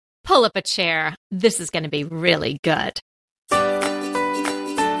pull up a chair. This is going to be really good.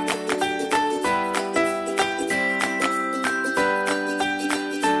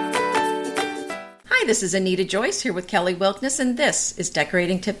 Hi, this is Anita Joyce here with Kelly Wilkness, and this is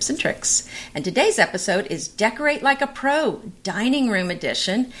Decorating Tips and Tricks. And today's episode is Decorate Like a Pro, Dining Room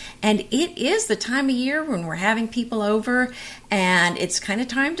Edition. And it is the time of year when we're having people over, and it's kind of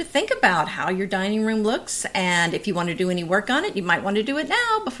time to think about how your dining room looks. And if you want to do any work on it, you might want to do it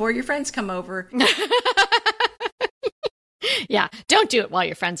now before your friends come over. Yeah, don't do it while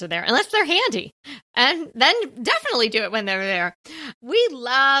your friends are there, unless they're handy. And then definitely do it when they're there. We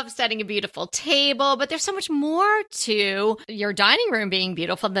love setting a beautiful table, but there's so much more to your dining room being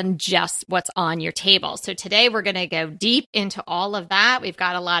beautiful than just what's on your table. So today we're going to go deep into all of that. We've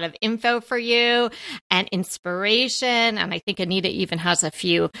got a lot of info for you and inspiration. And I think Anita even has a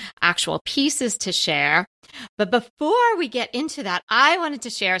few actual pieces to share. But before we get into that, I wanted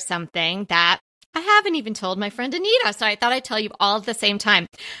to share something that I haven't even told my friend Anita, so I thought I'd tell you all at the same time.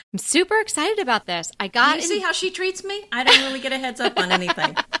 I'm super excited about this. You see how she treats me? I don't really get a heads up on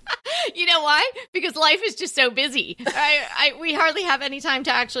anything. You know why? Because life is just so busy. We hardly have any time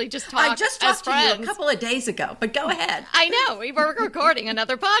to actually just talk. I just talked to you a couple of days ago, but go ahead. I know. We were recording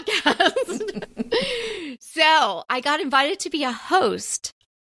another podcast. So I got invited to be a host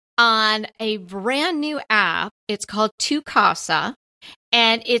on a brand new app. It's called Tucasa.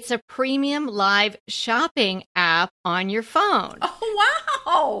 And it's a premium live shopping app on your phone. Oh,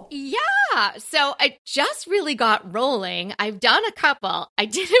 wow. Yeah. So I just really got rolling. I've done a couple. I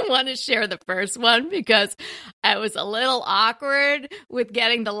didn't want to share the first one because I was a little awkward with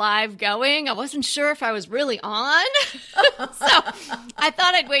getting the live going. I wasn't sure if I was really on. So I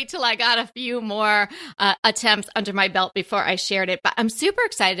thought I'd wait till I got a few more attempts under my belt before I shared it. But I'm super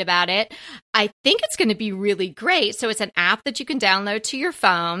excited about it. I think it's going to be really great. So it's an app that you can download to your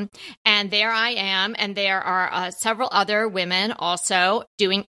phone. And there I am. And there are several other women also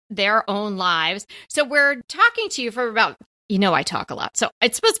doing their own lives. So we're talking to you for about, I talk a lot. So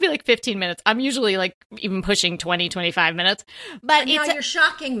it's supposed to be like 15 minutes. I'm usually like even pushing 20, 25 minutes. But you're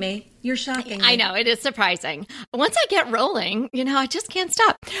shocking me. You're shocking me. I know. It is surprising. Once I get rolling, I just can't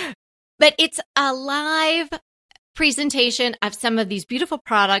stop. But it's a live presentation of some of these beautiful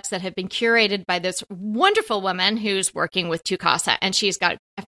products that have been curated by this wonderful woman who's working with Tucasa, and she's got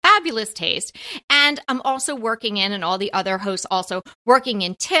a fabulous taste. And I'm also working in, and all the other hosts also working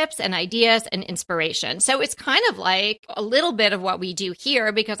in tips and ideas and inspiration. So it's kind of like a little bit of what we do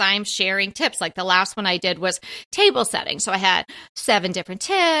here because I'm sharing tips. Like the last one I did was table setting. So I had 7 different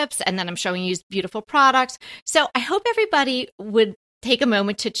tips, and then I'm showing you beautiful products. So I hope everybody would take a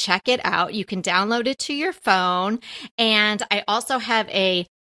moment to check it out. You can download it to your phone. And I also have a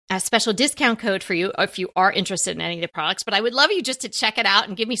special discount code for you if you are interested in any of the products. But I would love you just to check it out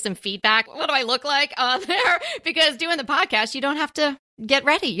and give me some feedback. What do I look like on there? Because doing the podcast, you don't have to get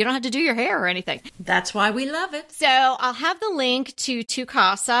ready. You don't have to do your hair or anything. That's why we love it. So I'll have the link to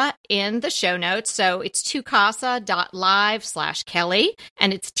Tucasa in the show notes. So it's tucasa.live/Kelly,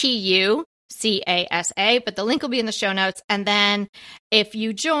 and it's TUCASA, but the link will be in the show notes. And then if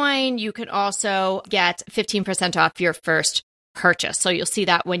you join, you can also get 15% off your first purchase. So you'll see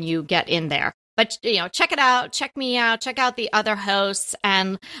that when you get in there. But, check it out, check me out, check out the other hosts,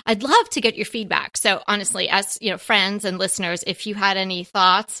 and I'd love to get your feedback. So honestly, as, friends and listeners, if you had any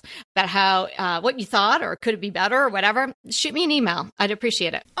thoughts about how, what you thought, or could it be better or whatever, shoot me an email. I'd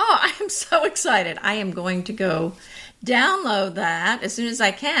appreciate it. Oh, I am so excited. I am going to go download that as soon as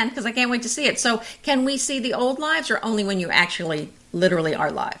I can because I can't wait to see it. So can we see the old lives or only when you actually literally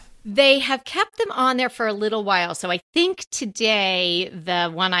are live? They have kept them on there for a little while. So I think today, the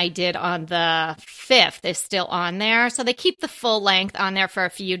one I did on the 5th is still on there. So they keep the full length on there for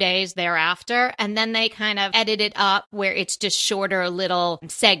a few days thereafter. And then they kind of edit it up where it's just shorter little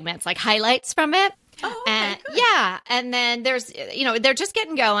segments, like highlights from it. Oh, okay, good. Yeah. And then there's, they're just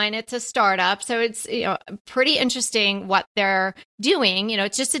getting going. It's a startup. So it's, pretty interesting what they're doing.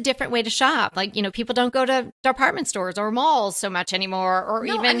 It's just a different way to shop. Like, people don't go to department stores or malls so much anymore, or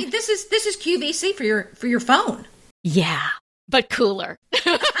no, even. I mean, this is QVC for your phone. Yeah, but cooler.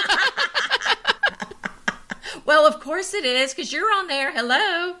 Well, of course it is, because you're on there.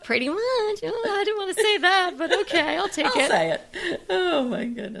 Hello. Pretty much. Oh, I didn't want to say that, but okay, I'll take it. I'll say it. Oh, my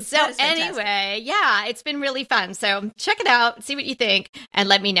goodness. So anyway, yeah, it's been really fun. So check it out, see what you think, and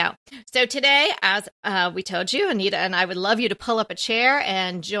let me know. So today, as we told you, Anita and I would love you to pull up a chair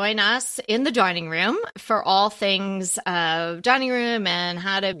and join us in the dining room for all things dining room and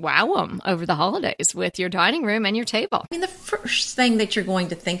how to wow them over the holidays with your dining room and your table. I mean, the first thing that you're going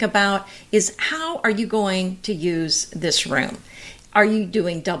to think about is how are you going to use this room? Are you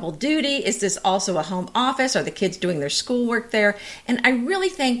doing double duty? Is this also a home office? Are the kids doing their schoolwork there? And I really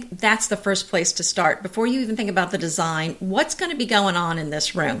think that's the first place to start before you even think about the design. What's going to be going on in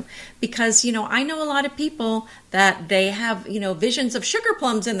this room? Because, I know a lot of people that they have, visions of sugar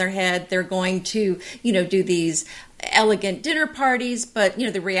plums in their head. They're going to, do these elegant dinner parties, but,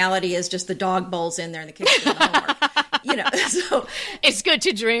 the reality is just the dog bowls in there and the kids doing the homework. So it's good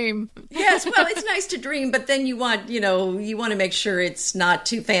to dream. Yes, well, it's nice to dream, but then you want to make sure it's not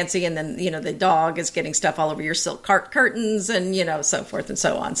too fancy, and then the dog is getting stuff all over your silk curtains, and so forth and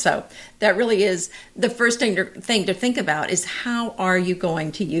so on. So that really is the first thing to think about is how are you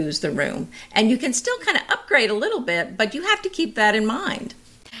going to use the room, and you can still kind of upgrade a little bit, but you have to keep that in mind.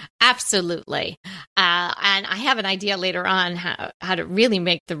 Absolutely. And I have an idea later on how to really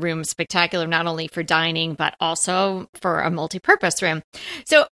make the room spectacular, not only for dining, but also for a multi-purpose room.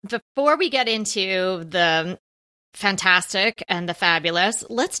 So before we get into the fantastic and the fabulous,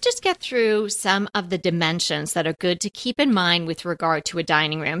 let's just get through some of the dimensions that are good to keep in mind with regard to a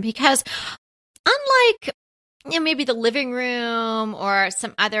dining room, because unlike maybe the living room or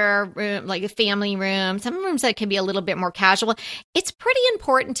some other room, like a family room, some rooms that can be a little bit more casual, it's pretty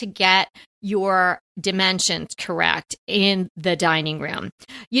important to get your dimensions correct in the dining room.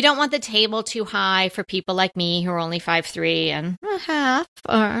 You don't want the table too high for people like me who are only 5'3" and a half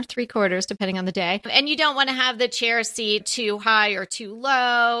or 3/4, depending on the day. And you don't want to have the chair seat too high or too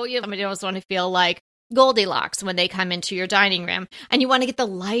low. Somebody doesn't want to feel like Goldilocks when they come into your dining room. And you want to get the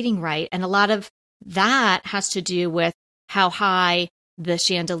lighting right. And a lot of that has to do with how high the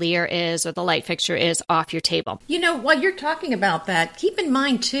chandelier is or the light fixture is off your table. While you're talking about that, keep in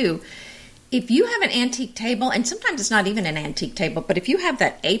mind too, if you have an antique table, and sometimes it's not even an antique table, but if you have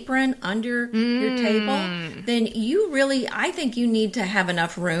that apron under your table, then I think you need to have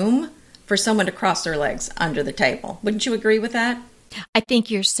enough room for someone to cross their legs under the table. Wouldn't you agree with that? I think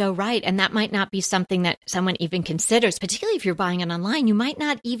you're so right. And that might not be something that someone even considers, particularly if you're buying it online. You might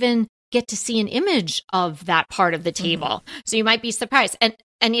not even get to see an image of that part of the table. Mm-hmm. So you might be surprised. And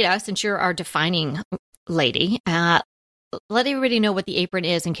Anita, since you're our defining lady, let everybody know what the apron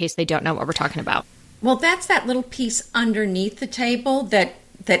is in case they don't know what we're talking about. Well, that's that little piece underneath the table that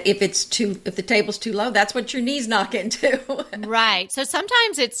if the table's too low, that's what your knees knock into. Right. So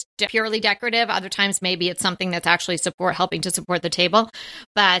sometimes it's purely decorative. Other times maybe it's something that's actually helping to support the table.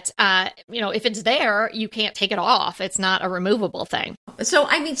 But, if it's there, you can't take it off. It's not a removable thing. So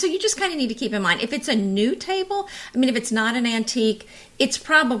you just kind of need to keep in mind, if it's a new table, if it's not an antique, it's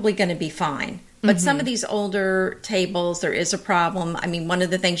probably going to be fine. But some of these older tables, there is a problem. One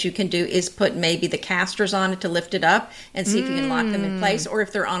of the things you can do is put maybe the casters on it to lift it up and see if you can lock them in place. Or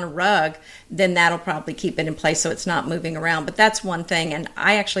if they're on a rug, then that'll probably keep it in place so it's not moving around. But that's one thing. And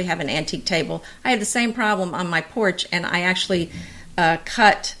I actually have an antique table. I have the same problem on my porch, and I actually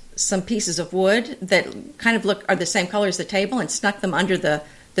cut some pieces of wood that kind of are the same color as the table and snuck them under the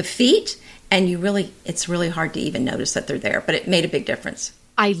feet. And it's really hard to even notice that they're there. But it made a big difference.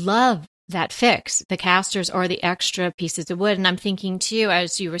 I love that fix, the casters or the extra pieces of wood. And I'm thinking too,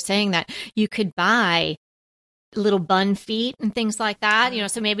 as you were saying, that you could buy little bun feet and things like that,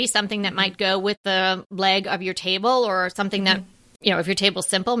 so maybe something that might go with the leg of your table, or something that, if your table's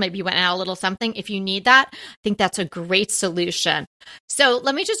simple, maybe you went out a little something. If you need that, I think that's a great solution. So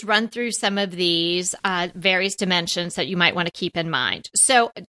let me just run through some of these various dimensions that you might want to keep in mind.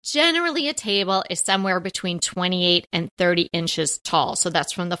 So generally a table is somewhere between 28 and 30 inches tall. So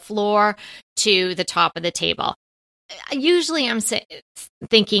that's from the floor to the top of the table. Usually I'm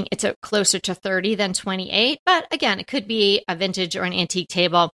thinking it's closer to 30 than 28, but again, it could be a vintage or an antique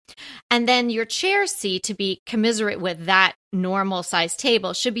table. And then your chair seat, to be commensurate with that normal size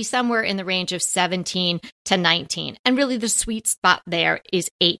table, should be somewhere in the range of 17 to 19. And really the sweet spot there is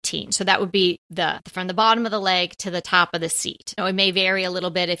 18. So that would be from the bottom of the leg to the top of the seat. Now, it may vary a little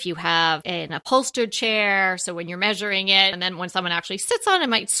bit if you have an upholstered chair. So when you're measuring it, and then when someone actually sits on it,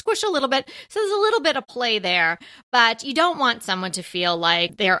 might squish a little bit. So there's a little bit of play there, but you don't want someone to feel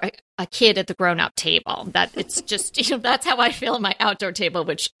like they're a kid at the grown-up table. That it's just, that's how I feel at my outdoor table,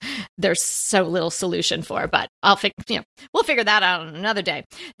 which there's so little solution for, but we'll figure that out on another day.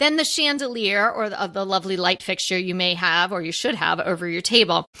 Then the chandelier, or the lovely light fixture you may have, or you should have, over your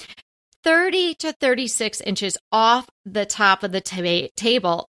table, 30 to 36 inches off the top of the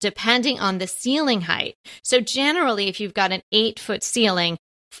table, depending on the ceiling height. So generally, if you've got an 8-foot ceiling,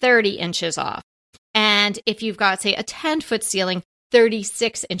 30 inches off. And if you've got, say, a 10-foot ceiling,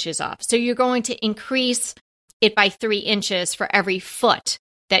 36 inches off. So you're going to increase it by 3 inches for every foot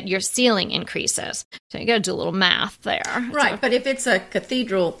that your ceiling increases. So you got to do a little math there. Right, but if it's a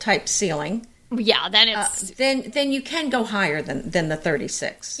cathedral type ceiling, Yeah, then it's then you can go higher than the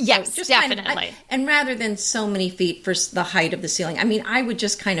 36. Yes, so definitely. And rather than so many feet for the height of the ceiling, I mean, I would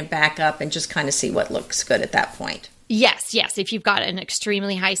just kind of back up and just kind of see what looks good at that point. Yes. If you've got an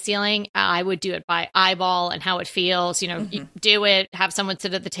extremely high ceiling, I would do it by eyeball and how it feels. You do it, have someone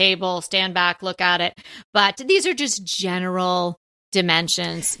sit at the table, stand back, look at it. But these are just general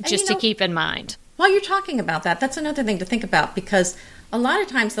dimensions just to keep in mind. While you're talking about that, that's another thing to think about, because a lot of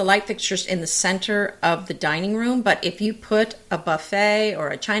times the light fixture's in the center of the dining room, but if you put a buffet or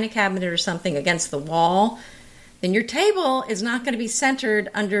a china cabinet or something against the wall, then your table is not going to be centered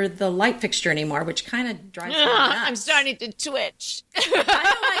under the light fixture anymore, which kind of drives me nuts. I'm starting to twitch. I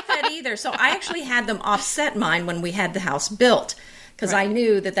don't like that either. So I actually had them offset mine when we had the house built, because I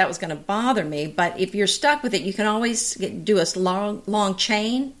knew that was going to bother me. But if you're stuck with it, you can always do a long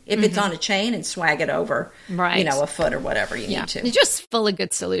chain, if it's on a chain, and swag it over, a foot or whatever you need to. You're just full of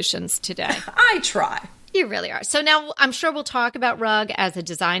good solutions today. I try. You really are. So now I'm sure we'll talk about rug as a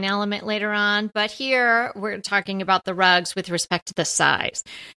design element later on, but here we're talking about the rugs with respect to the size.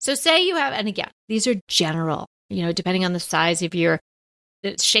 So say you have, and again, these are general, depending on the size of the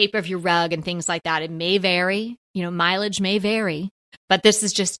shape of your rug and things like that. It may vary, mileage may vary, but this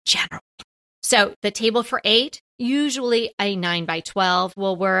is just general. So the table for 8, usually a 9x12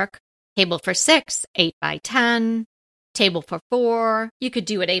 will work. Table for 6, 8x10. Table for 4, you could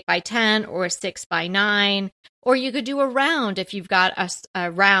do it 8x10 or a 6x9, or you could do a round if you've got a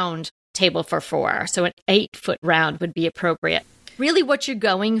round table for 4. So an 8-foot round would be appropriate. Really what you're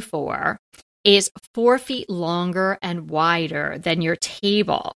going for is 4 feet longer and wider than your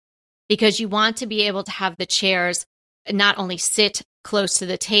table, because you want to be able to have the chairs not only sit close to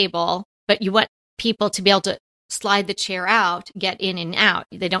the table, but you want people to be able to slide the chair out, get in and out.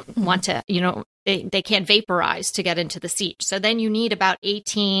 They don't want to, they can't vaporize to get into the seat. So then you need about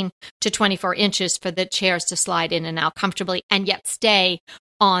 18 to 24 inches for the chairs to slide in and out comfortably and yet stay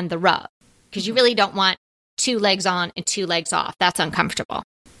on the rug, because you really don't want 2 legs on and 2 legs off. That's uncomfortable.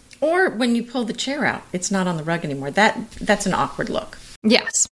 Or when you pull the chair out, it's not on the rug anymore. That's an awkward look.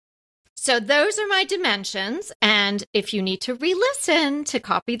 Yes. So those are my dimensions, and if you need to re-listen to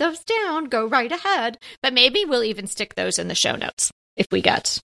copy those down, go right ahead. But maybe we'll even stick those in the show notes if we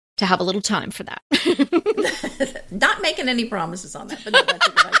get to have a little time for that. Not making any promises on that, but no, that's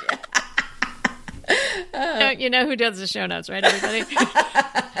a good idea. You know who does the show notes, right, everybody?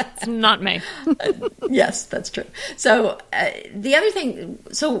 It's not me. Yes, that's true. So the other thing,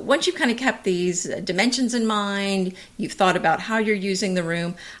 so once you've kind of kept these dimensions in mind, you've thought about how you're using the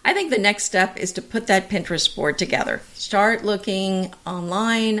room, I think the next step is to put that Pinterest board together. Start looking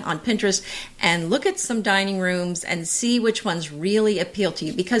online on Pinterest and look at some dining rooms and see which ones really appeal to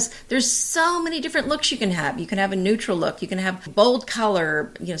you, because there's so many different looks you can have. You can have a neutral look, you can have bold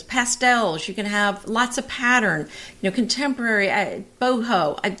color, pastels, you can have lots of pattern, contemporary,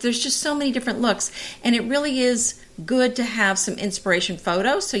 boho. There's just so many different looks, and it really is good to have some inspiration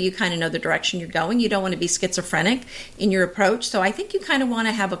photos so you kind of know the direction you're going. You don't want to be schizophrenic in your approach. So I think you kind of want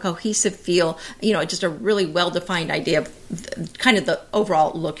to have a cohesive feel, just a really well-defined idea of kind of the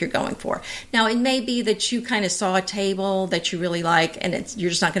overall look you're going for. Now, it may be that you kind of saw a table that you really like, and you're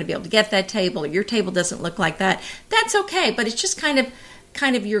just not going to be able to get that table, or your table doesn't look like that. That's okay, but it's just kind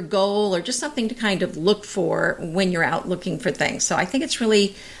of your goal, or just something to kind of look for when you're out looking for things. So I think it's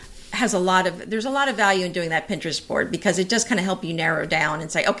really there's a lot of value in doing that Pinterest board, because it does kind of help you narrow down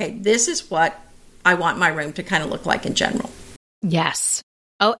and say, okay, this is what I want my room to kind of look like in general. Yes.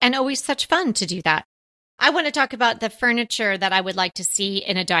 Oh, and always such fun to do that. I want to talk about the furniture that I would like to see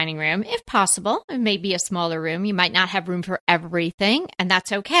in a dining room, if possible. It may be a smaller room. You might not have room for everything, and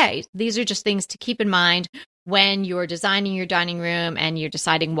that's okay. These are just things to keep in mind when you're designing your dining room and you're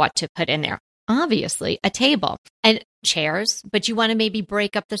deciding what to put in there. Obviously, a table and chairs, but you want to maybe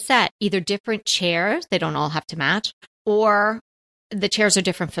break up the set. Either different chairs, they don't all have to match, or the chairs are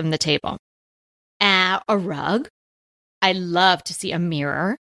different from the table. A rug. I love to see a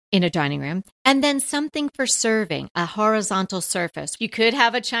mirror in a dining room. And then something for serving, a horizontal surface. You could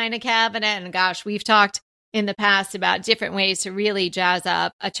have a china cabinet, and gosh, we've talked in the past about different ways to really jazz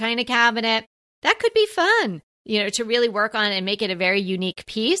up a china cabinet. That could be fun, to really work on and make it a very unique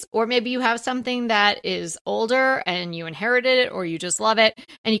piece. Or maybe you have something that is older and you inherited it, or you just love it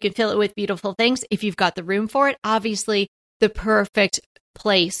and you can fill it with beautiful things. If you've got the room for it, obviously the perfect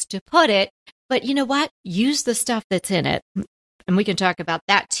place to put it. But you know what? Use the stuff that's in it. And we can talk about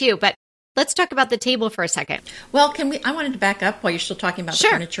that too. But let's talk about the table for a second. Well, I wanted to back up while you're still talking about the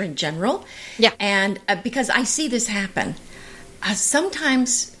furniture in general. Yeah. And because I see this happen.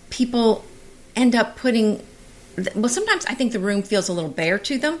 Sometimes people end up putting well, sometimes I think the room feels a little bare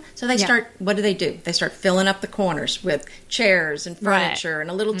to them. So they start, what do? They start filling up the corners with chairs and furniture and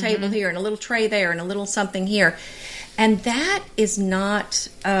a little table here and a little tray there and a little something here. And that is not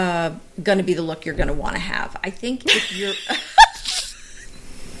going to be the look you're going to want to have. I think if you're...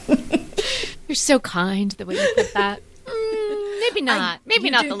 You're so kind the way you put that. Maybe not. Maybe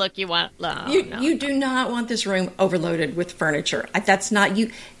not the look you want. No, you do not want this room overloaded with furniture. That's not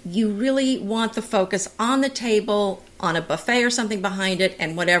you. You really want the focus on the table, on a buffet or something behind it,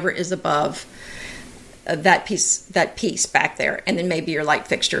 and whatever is above that piece back there, and then maybe your light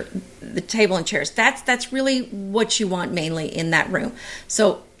fixture, the table and chairs. That's really what you want mainly in that room.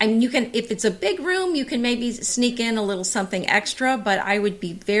 So, I mean, you can, if it's a big room, you can maybe sneak in a little something extra, but I would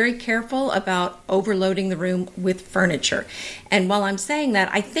be very careful about overloading the room with furniture. And while I'm saying that,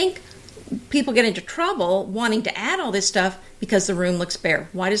 I think people get into trouble wanting to add all this stuff because the room looks bare.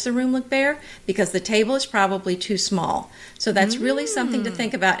 Why does the room look bare? Because the table is probably too small. So that's really something to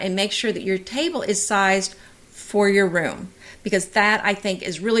think about, and make sure that your table is sized for your room, because that, I think,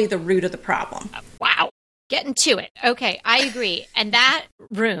 is really the root of the problem. Wow. Getting to it. Okay, I agree. And that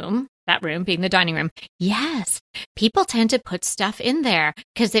room being the dining room, yes, people tend to put stuff in there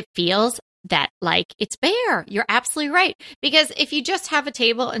because it feels that like it's bare. You're absolutely right. Because if you just have a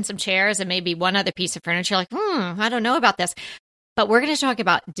table and some chairs and maybe one other piece of furniture, like, I don't know about this. But we're going to talk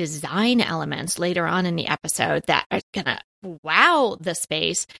about design elements later on in the episode that are going to wow the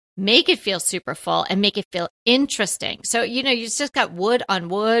space, make it feel super full, and make it feel interesting. So, you just got wood on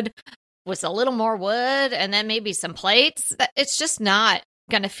wood with a little more wood and then maybe some plates. It's just not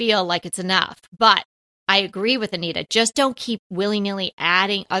going to feel like it's enough. But I agree with Anita. Just don't keep willy-nilly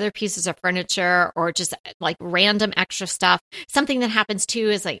adding other pieces of furniture or just like random extra stuff. Something that happens too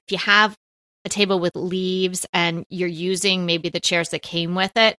is like if you have a table with leaves and you're using maybe the chairs that came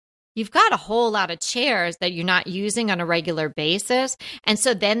with it, you've got a whole lot of chairs that you're not using on a regular basis. And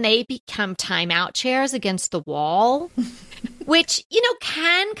so then they become timeout chairs against the wall, which,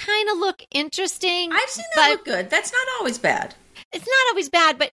 can kind of look interesting. I've seen that look good. That's not always bad. It's not always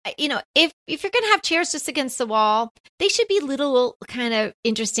bad, but, if you're going to have chairs just against the wall, they should be little kind of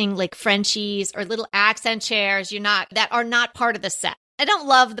interesting, like Frenchies or little accent chairs that are not part of the set. I don't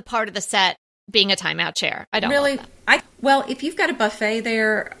love the part of the set being a timeout chair. I don't really. Love that. Well, if you've got a buffet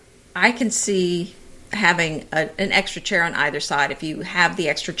there, I can see having an extra chair on either side. If you have the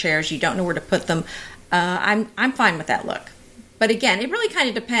extra chairs, you don't know where to put them. I'm fine with that look. But again, it really kind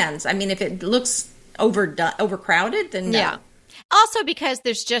of depends. I mean, if it looks overcrowded, then no. Yeah. Also, because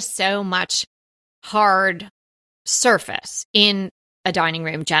there's just so much hard surface in a dining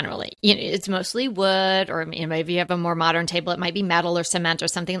room generally. It's mostly wood, or maybe you have a more modern table. It might be metal or cement or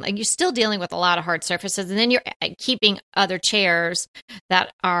something. Like, you're still dealing with a lot of hard surfaces. And then you're keeping other chairs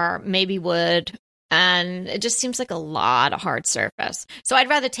that are maybe wood. And it just seems like a lot of hard surface. So I'd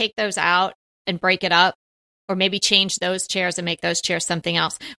rather take those out and break it up, or maybe change those chairs and make those chairs something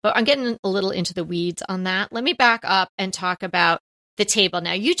else. But I'm getting a little into the weeds on that. Let me back up and talk about the table.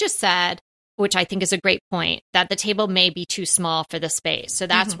 Now, you just said, which I think is a great point, that the table may be too small for the space. So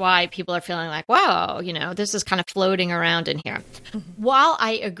that's why people are feeling like, wow, this is kind of floating around in here. While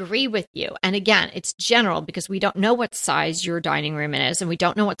I agree with you, and again, it's general because we don't know what size your dining room is and we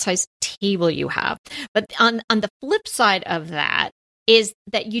don't know what size table you have. But on the flip side of that is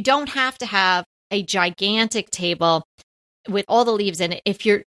that you don't have to have a gigantic table with all the leaves in it if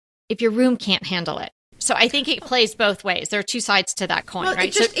your room can't handle it. So I think it plays both ways. There are two sides to that coin, right? I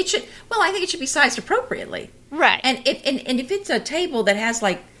think it should be sized appropriately. Right. And if it's a table that has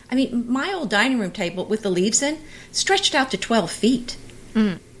my old dining room table with the leaves in stretched out to 12 feet.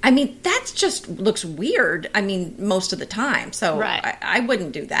 That just looks weird. Most of the time. So right. I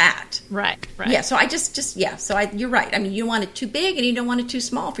wouldn't do that. Right. Yeah. So I you're right. You want it too big and you don't want it too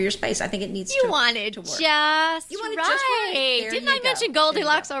small for your space. I think it needs to work. You want it just right. Didn't I mention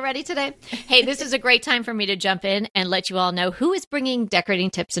Goldilocks already today? Hey, this is a great time for me to jump in and let you all know who is bringing decorating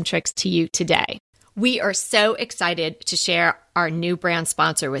tips and tricks to you today. We are so excited to share our new brand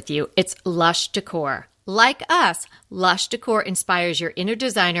sponsor with you. It's Lush Decor. Like us, Lush Decor inspires your inner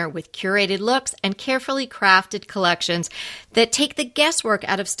designer with curated looks and carefully crafted collections that take the guesswork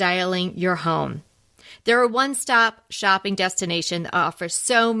out of styling your home. They're a one-stop shopping destination that offers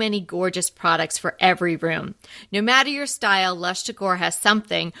so many gorgeous products for every room. No matter your style, Lush Decor has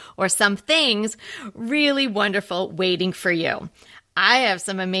something or some things really wonderful waiting for you. I have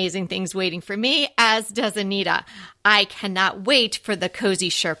some amazing things waiting for me, as does Anita. I cannot wait for the Cozy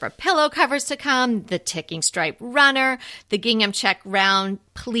Sherpa pillow covers to come, the Ticking Stripe Runner, the Gingham Check Round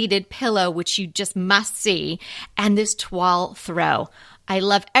Pleated Pillow, which you just must see, and this Toile Throw. I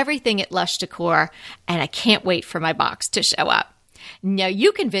love everything at Lush Decor, and I can't wait for my box to show up. Now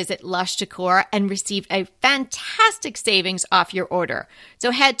you can visit Lush Decor and receive a fantastic savings off your order. So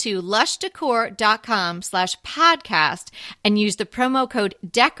head to lushdecor.com/podcast and use the promo code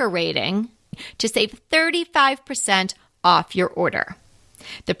DECORATING to save 35% off your order.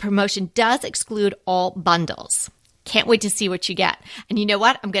 The promotion does exclude all bundles. Can't wait to see what you get. And you know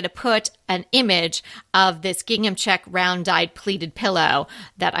what? I'm going to put an image of this Gingham Check round dyed pleated pillow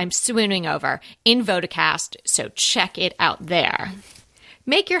that I'm swooning over in Vodacast, so check it out there.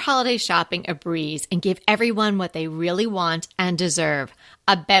 Make your holiday shopping a breeze and give everyone what they really want and deserve,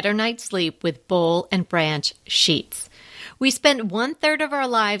 a better night's sleep with Boll and Branch sheets. We spend 1/3 of our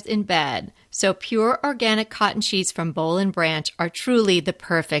lives in bed, so pure organic cotton sheets from Boll and Branch are truly the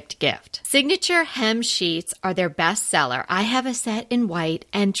perfect gift. Signature hem sheets are their best seller. I have a set in white,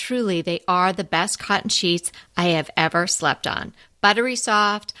 and truly they are the best cotton sheets I have ever slept on. Buttery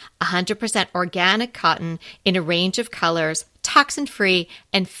soft, 100% organic cotton in a range of colors, toxin-free,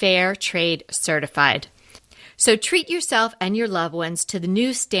 and fair trade certified. So treat yourself and your loved ones to the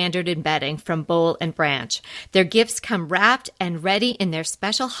new standard in bedding from Boll and Branch. Their gifts come wrapped and ready in their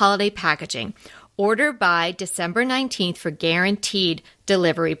special holiday packaging. Order by December 19th for guaranteed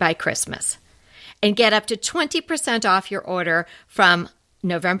delivery by Christmas. And get up to 20% off your order from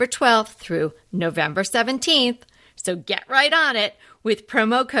November 12th through November 17th. So get right on it with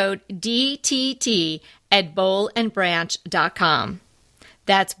promo code DTT at bollandbranch.com.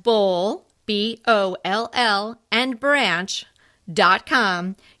 That's Boll, Boll, and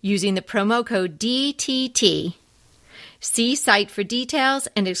branch.com using the promo code DTT. See site for details,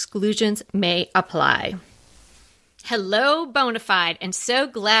 and exclusions may apply. Hello, Bonafide, and so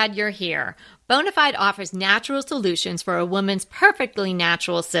glad you're here. Bonafide offers natural solutions for a woman's perfectly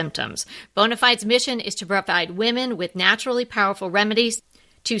natural symptoms. Bonafide's mission is to provide women with naturally powerful remedies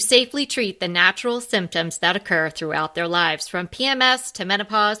to safely treat the natural symptoms that occur throughout their lives, from PMS to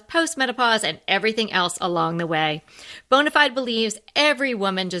menopause, postmenopause, and everything else along the way. Bonafide believes every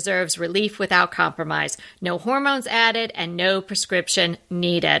woman deserves relief without compromise, no hormones added, and no prescription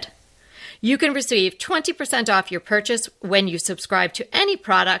needed. You can receive 20% off your purchase when you subscribe to any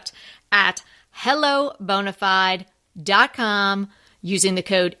product at hellobonafide.com using the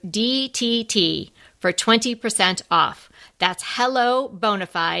code DTT for 20% off. That's Hello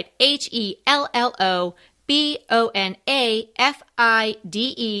Bonafide,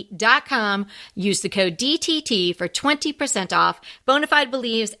 HELLOBONAFIDE.com. Use the code DTT for 20% off. Bonafide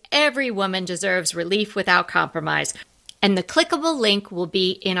believes every woman deserves relief without compromise. And the clickable link will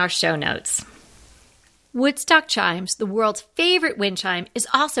be in our show notes. Woodstock Chimes, the world's favorite wind chime, is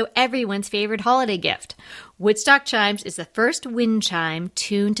also everyone's favorite holiday gift. Woodstock Chimes is the first wind chime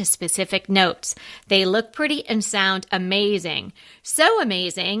tuned to specific notes. They look pretty and sound amazing. So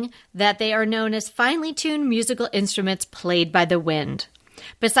amazing that they are known as finely tuned musical instruments played by the wind.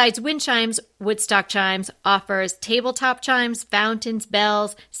 Besides wind chimes, Woodstock Chimes offers tabletop chimes, fountains,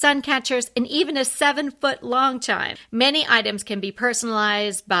 bells, sun catchers, and even a 7-foot-long chime. Many items can be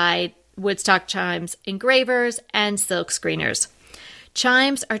personalized by Woodstock Chimes engravers and silk screeners.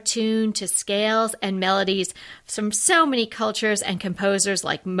 Chimes are tuned to scales and melodies from so many cultures and composers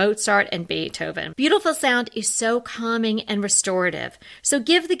like Mozart and Beethoven. Beautiful sound is so calming and restorative. So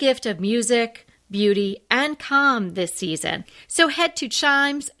give the gift of music, beauty, and calm this season. So head to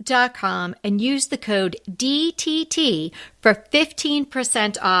chimes.com and use the code DTT for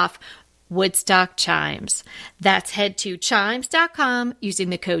 15% off Woodstock Chimes. That's head to chimes.com using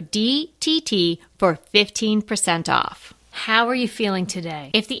the code DTT for 15% off. How are you feeling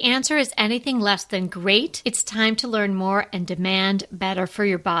today? If the answer is anything less than great, it's time to learn more and demand better for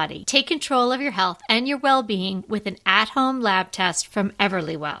your body. Take control of your health and your well-being with an at-home lab test from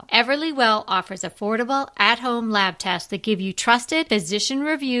Everlywell. Everlywell offers affordable at-home lab tests that give you trusted,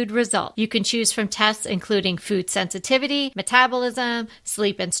 physician-reviewed results. You can choose from tests including food sensitivity, metabolism,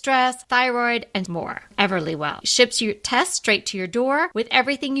 sleep and stress, thyroid, and more. Everlywell ships your test straight to your door with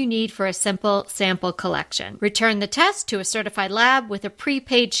everything you need for a simple sample collection. Return the test to a certified lab with a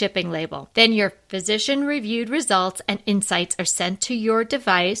prepaid shipping label. Then your Physician-reviewed results and insights are sent to your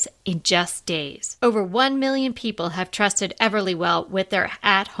device in just days. Over 1 million people have trusted Everlywell with their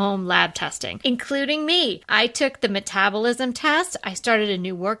at-home lab testing, including me. I took the metabolism test. I started a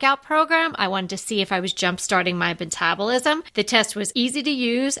new workout program. I wanted to see if I was jump-starting my metabolism. The test was easy to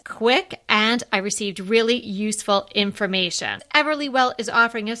use, quick, and I received really useful information. Everlywell is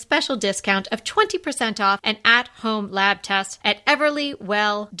offering a special discount of 20% off an at-home lab test at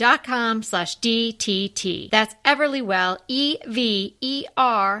everlywell.com/DTT. That's Everlywell,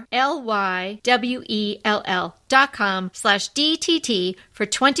 EVERLYWELL.com/DTT for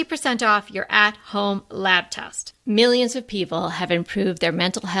 20% off your at-home lab test. Millions of people have improved their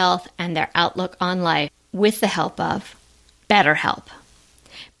mental health and their outlook on life with the help of BetterHelp.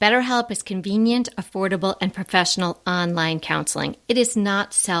 BetterHelp is convenient, affordable, and professional online counseling. It is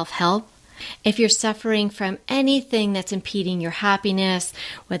not self-help. If you're suffering from anything that's impeding your happiness,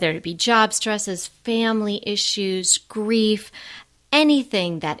 whether it be job stresses, family issues, grief,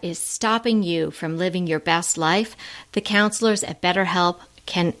 anything that is stopping you from living your best life, the counselors at BetterHelp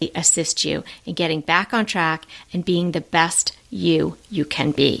can assist you in getting back on track and being the best you can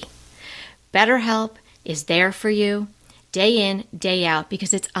be. BetterHelp is there for you day in, day out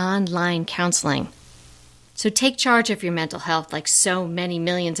because it's online counseling. So take charge of your mental health like so many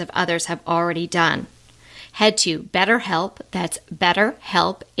millions of others have already done. Head to BetterHelp, that's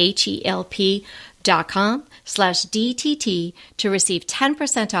BetterHelp, HELP.com/DTT to receive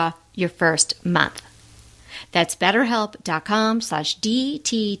 10% off your first month. That's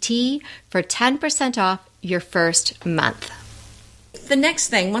BetterHelp.com/DTT for 10% off your first month. The next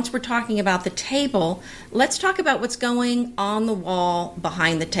thing, once we're talking about the table, let's talk about what's going on the wall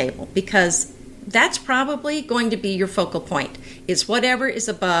behind the table, because that's probably going to be your focal point, is whatever is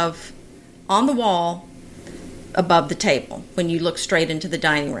above on the wall above the table when you look straight into the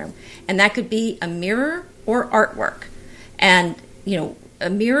dining room. And that could be a mirror or artwork. And, a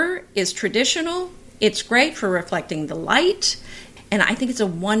mirror is traditional. It's great for reflecting the light. And I think it's a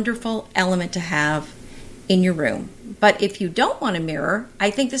wonderful element to have in your room. But if you don't want a mirror,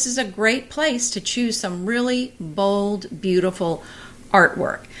 I think this is a great place to choose some really bold, beautiful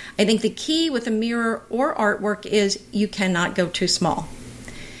artwork. I think the key with a mirror or artwork is you cannot go too small.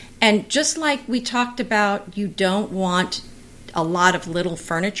 And just like we talked about, you don't want a lot of little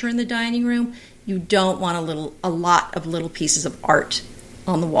furniture in the dining room, you don't want a lot of little pieces of art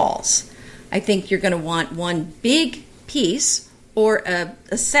on the walls. I think you're going to want one big piece or a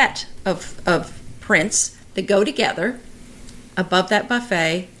set of prints that go together above that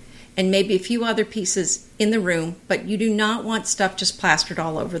buffet, and maybe a few other pieces in the room, but you do not want stuff just plastered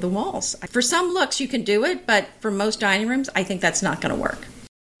all over the walls. For some looks, you can do it, but for most dining rooms, I think that's not going to work.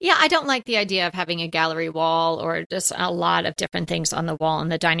 Yeah, I don't like the idea of having a gallery wall or just a lot of different things on the wall in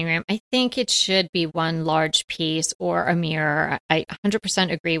the dining room. I think it should be one large piece or a mirror. I 100%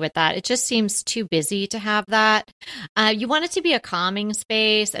 agree with that. It just seems too busy to have that. You want it to be a calming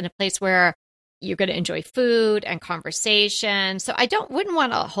space and a place where you're going to enjoy food and conversation. So I wouldn't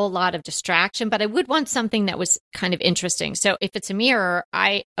want a whole lot of distraction, but I would want something that was kind of interesting. So if it's a mirror,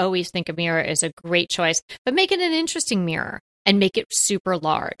 I always think a mirror is a great choice, but make it an interesting mirror and make it super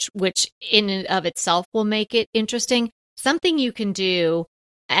large, which in and of itself will make it interesting. Something you can do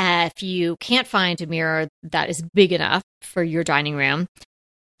if you can't find a mirror that is big enough for your dining room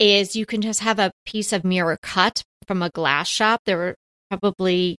is you can just have a piece of mirror cut from a glass shop. There are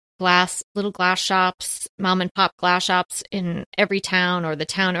probably little glass shops, mom and pop glass shops in every town or the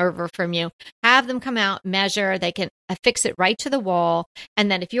town over from you. Have them come out, measure, they can affix it right to the wall.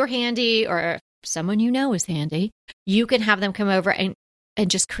 And then if you're handy or someone you know is handy, you can have them come over and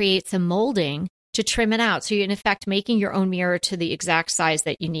just create some molding to trim it out. So you're in effect making your own mirror to the exact size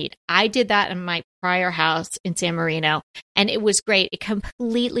that you need. I did that in my prior house in San Marino, and it was great. It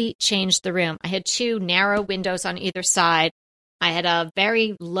completely changed the room. I had 2 narrow windows on either side. I had a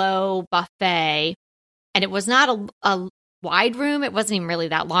very low buffet, and it was not a wide room. It wasn't even really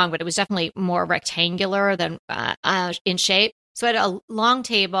that long, but it was definitely more rectangular than in shape. So I had a long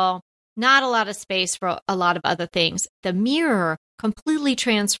table, not a lot of space for a lot of other things. The mirror completely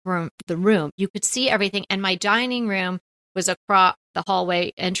transformed the room. You could see everything, and my dining room was across the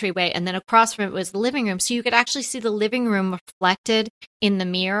hallway entryway, and then across from it was the living room. So you could actually see the living room reflected in the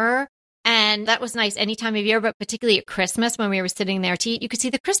mirror. And that was nice any time of year, but particularly at Christmas when we were sitting there to eat, you could see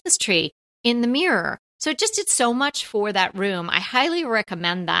the Christmas tree in the mirror. So it just did so much for that room. I highly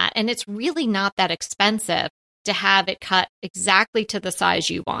recommend that. And it's really not that expensive to have it cut exactly to the size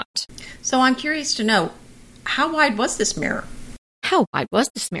you want. So I'm curious to know, how wide was this mirror? How wide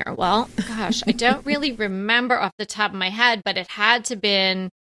was this mirror? Well, gosh, I don't really remember off the top of my head, but it had to been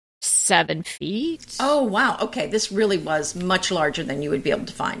 7 feet. Oh, wow. Okay. This really was much larger than you would be able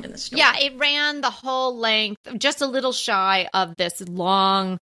to find in the store. Yeah, it ran the whole length, just a little shy of this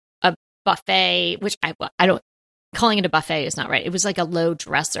long buffet, which I don't, calling it a buffet is not right. It was like a low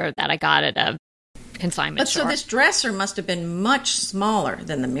dresser that I got at a consignment store. So this dresser must have been much smaller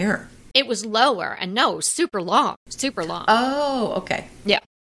than the mirror. It was lower and super long, super long. Oh, okay. Yeah.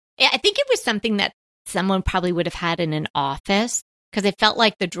 I think it was something that someone probably would have had in an office because it felt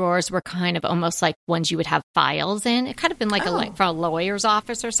like the drawers were kind of almost like ones you would have files in. It could have been like for a lawyer's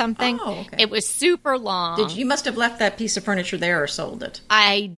office or something. Oh, okay. It was super long. You must have left that piece of furniture there or sold it.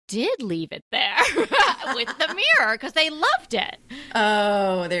 I did leave it there with the mirror because they loved it.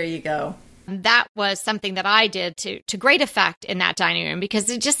 Oh, there you go. That was something that I did to great effect in that dining room because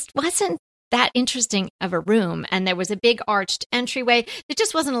it just wasn't that interesting of a room. And there was a big arched entryway. There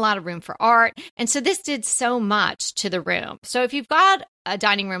just wasn't a lot of room for art. And so this did so much to the room. So if you've got a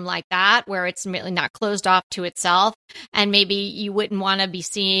dining room like that, where it's really not closed off to itself, and maybe you wouldn't want to be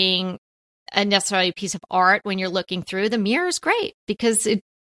seeing necessarily a piece of art when you're looking through, the mirror is great because it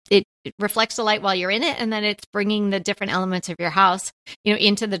reflects the light while you're in it. And then it's bringing the different elements of your house,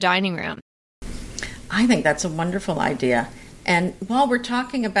 into the dining room. I think that's a wonderful idea. And while we're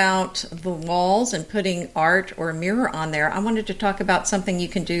talking about the walls and putting art or a mirror on there, I wanted to talk about something you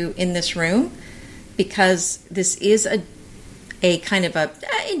can do in this room because this is a kind of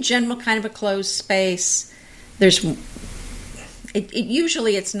in general, kind of a closed space.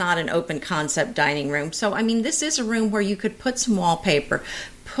 Usually it's not an open concept dining room. So, this is a room where you could put some wallpaper,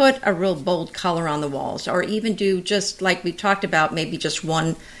 put a real bold color on the walls, or even do just like we talked about, maybe just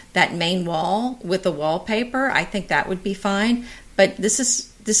that main wall with the wallpaper. I think that would be fine. But this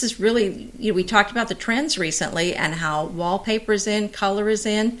is really, we talked about the trends recently and how wallpaper is in, color is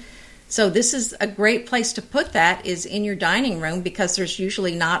in. So this is a great place to put that is in your dining room because there's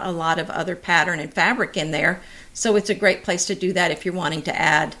usually not a lot of other pattern and fabric in there. So it's a great place to do that if you're wanting to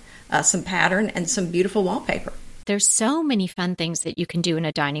add some pattern and some beautiful wallpaper. There's so many fun things that you can do in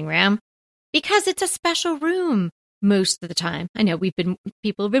a dining room because it's a special room. Most of the time. I know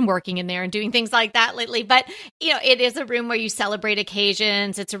people have been working in there and doing things like that lately, but it is a room where you celebrate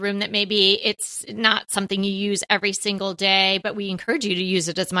occasions. It's a room that maybe it's not something you use every single day, but we encourage you to use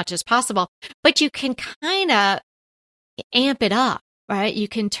it as much as possible. But you can kind of amp it up, right? You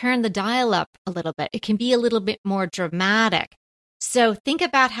can turn the dial up a little bit. It can be a little bit more dramatic. So think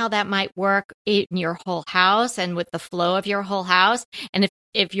about how that might work in your whole house and with the flow of your whole house. And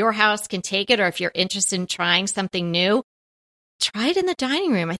if your house can take it, or if you're interested in trying something new, try it in the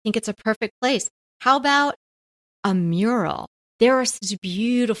dining room. I think it's a perfect place. How about a mural? There are such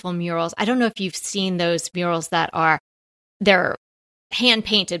beautiful murals. I don't know if you've seen those murals they're hand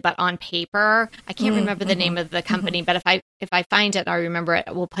painted, but on paper. I can't remember the name of the company, but if I find it, I remember it.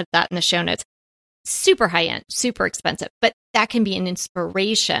 We'll put that in the show notes. Super high end, super expensive, but that can be an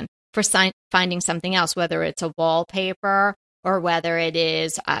inspiration for finding something else, whether it's a wallpaper or whether it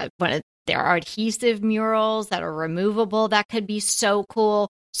is there are adhesive murals that are removable. That could be so cool.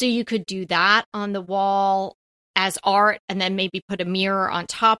 So you could do that on the wall as art and then maybe put a mirror on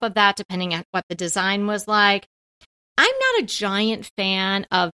top of that, depending on what the design was like. I'm not a giant fan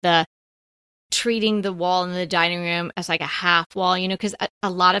of treating the wall in the dining room as like a half wall, because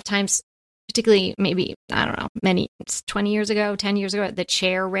a lot of times, particularly maybe, I don't know, 20 years ago, 10 years ago, the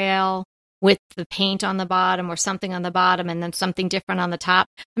chair rail with the paint on the bottom or something on the bottom and then something different on the top.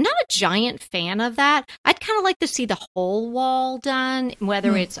 I'm not a giant fan of that. I'd kind of like to see the whole wall done,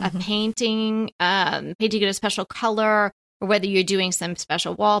 whether it's a painting in a special color, or whether you're doing some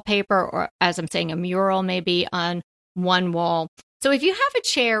special wallpaper, or as I'm saying, a mural maybe on one wall. So if you have a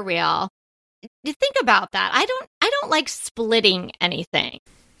chair rail, think about that. I don't like splitting anything.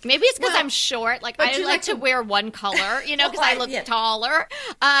 Maybe it's because I'm short. Like I like to wear one color, because I look taller.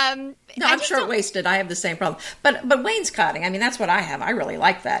 No, I'm short-waisted. I have the same problem. But wainscoting, that's what I have. I really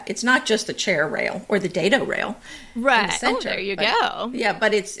like that. It's not just the chair rail or the dado rail. Right. The center, there you go. Yeah,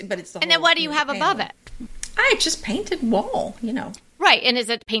 but it's the whole. And then what do you have above it? I just painted wall, Right. And is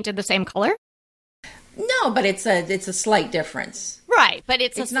it painted the same color? No, but it's a slight difference. Right, but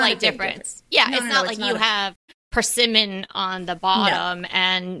it's a slight difference. Yeah, it's not like you have persimmon on the bottom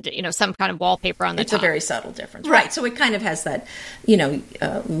and some kind of wallpaper on the top. It's a very subtle difference, right? So it kind of has that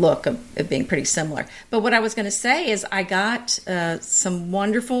look of being pretty similar. But what I was going to say is I got some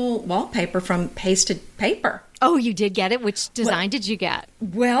wonderful wallpaper from Pasted Paper. Oh, you did get it? Which design did you get?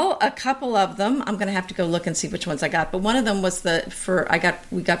 Well, a couple of them. I'm going to have to go look and see which ones I got. But one of them was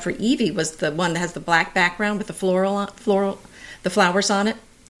we got for Evie was the one that has the black background with the flowers on it.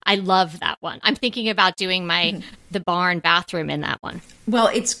 I love that one. I'm thinking about doing the barn bathroom in that one. Well,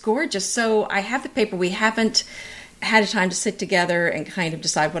 it's gorgeous. So I have the paper. We haven't had a time to sit together and kind of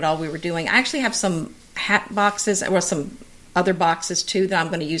decide what all we were doing. I actually have some hat boxes, or some other boxes too, that I'm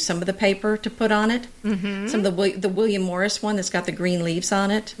going to use some of the paper to put on it. Mm-hmm. Some of the William Morris one that's got the green leaves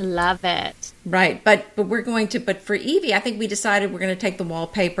on it. Love it. Right, but we're going to. But for Evie, I think we decided we're going to take the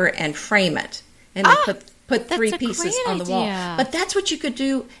wallpaper and frame it, and then put 3 pieces on the wall. But that's what you could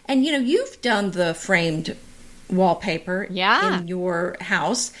do. And you've done the framed wallpaper in your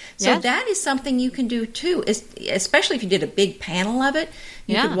house, so that is something you can do too, especially if you did a big panel of it.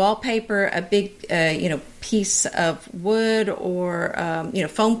 You could wallpaper a big piece of wood or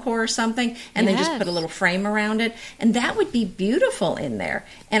foam core or something, and then just put a little frame around it, and that would be beautiful in there.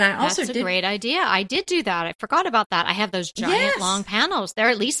 And I also That's a great idea. I did do that. I forgot about that. I have those giant long panels. They're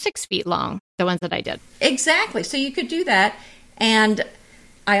at least 6 feet long, the ones that I did. Exactly. So you could do that. And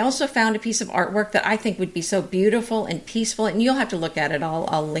I also found a piece of artwork that I think would be so beautiful and peaceful, and you'll have to look at it.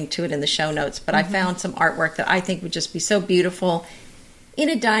 I'll link to it in the show notes. But I found some artwork that I think would just be so beautiful in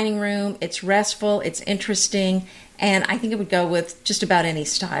a dining room. It's restful, it's interesting, and I think it would go with just about any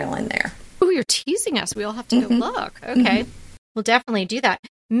style in there. Oh, you're teasing us. We'll have to go look. Okay. We'll definitely do that.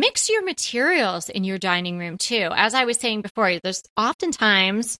 Mix your materials in your dining room too. As I was saying before, there's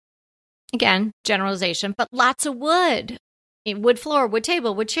oftentimes, again, generalization, but lots of wood. Wood floor, wood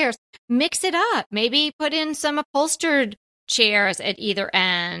table, wood chairs. Mix it up. Maybe put in some upholstered chairs at either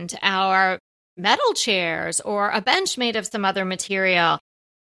end, or metal chairs, or a bench made of some other material.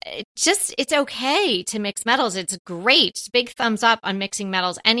 It's okay to mix metals. It's great. Big thumbs up on mixing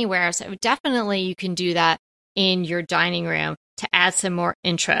metals anywhere. So definitely you can do that in your dining room to add some more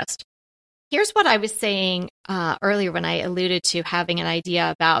interest. Here's what I was saying earlier when I alluded to having an idea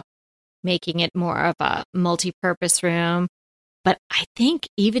about making it more of a multi-purpose room. But I think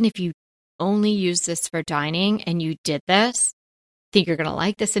even if you only use this for dining and you did this, I think you're going to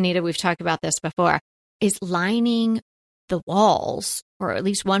like this, Anita. We've talked about this before, is lining the walls, or at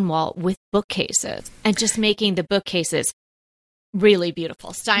least one wall, with bookcases and just making the bookcases really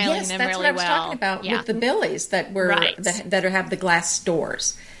beautiful, styling them really well. Yes, that's what I was talking about with the Billies that were that have the glass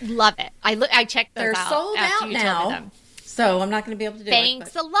doors. Love it. I checked those out. They're sold out now. So I'm not going to be able to do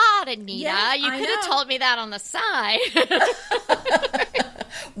Thanks a lot, Anita. Yeah, you could have told me that on the side.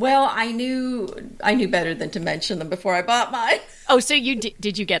 Well, I knew better than to mention them before I bought mine. Oh, so you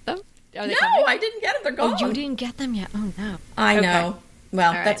did you get them? Are they coming? I didn't get them. They're gone. Oh, you didn't get them yet? Oh, no. I know.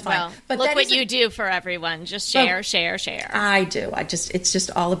 Well, that's fine. Well, but look what you do for everyone. Just share, share, share. I do. It's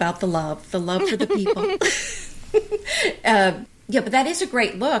just all about the love for the people. Yeah, but that is a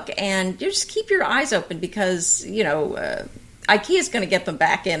great look, and you just keep your eyes open because, IKEA's going to get them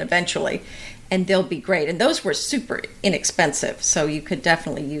back in eventually, and they'll be great. And those were super inexpensive, so you could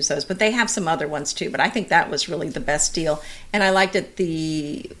definitely use those. But they have some other ones too, but I think that was really the best deal. And I liked that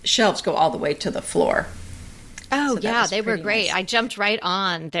the shelves go all the way to the floor. Oh, so they were great. Nice. I jumped right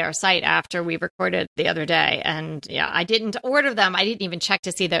on their site after we recorded the other day. And I didn't order them. I didn't even check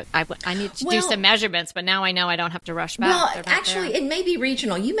to see that I need to do some measurements, but now I know I don't have to rush back. Well, actually, it may be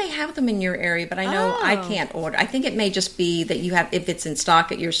regional. You may have them in your area, but I know I can't order. I think it may just be that you have, if it's in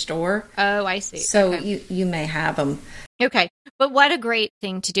stock at your store. Oh, I see. So you may have them. Okay. But what a great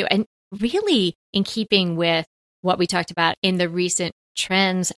thing to do. And really in keeping with what we talked about in the recent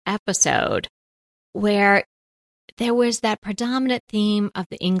trends episode, where there was that predominant theme of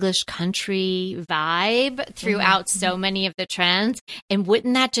the English country vibe throughout so many of the trends. And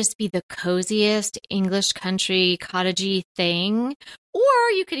wouldn't that just be the coziest English country cottagey thing?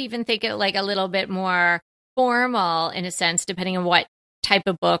 Or you could even think it like a little bit more formal in a sense, depending on what type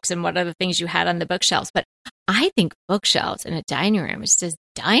of books and what other things you had on the bookshelves. But I think bookshelves in a dining room is just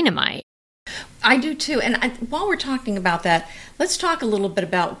dynamite. I do too. And while we're talking about that, let's talk a little bit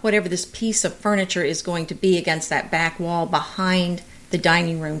about whatever this piece of furniture is going to be against that back wall behind the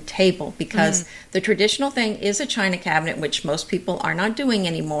dining room table, because the traditional thing is a china cabinet, which most people are not doing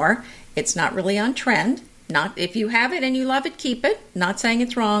anymore. It's not really on trend. Not if you have it and you love it, keep it. Not saying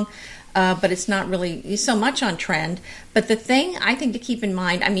it's wrong, but it's not really so much on trend. But the thing I think to keep in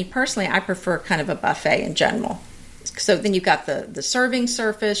mind, I mean, personally, I prefer kind of a buffet in general. So then you've got the serving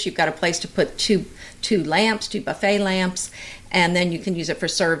surface, you've got a place to put two buffet lamps, and then you can use it for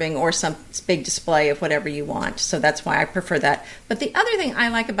serving or some big display of whatever you want. So that's why I prefer that. But the other thing I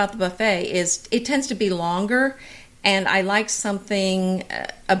like about the buffet is it tends to be longer, and I like something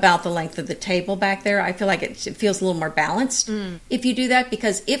about the length of the table back there. I feel like it feels a little more balanced if you do that,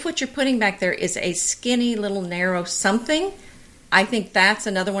 because if what you're putting back there is a skinny little narrow something, I think that's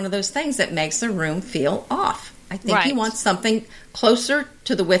another one of those things that makes the room feel off. I think he wants something closer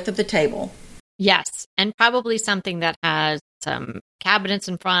to the width of the table. Yes, and probably something that has some cabinets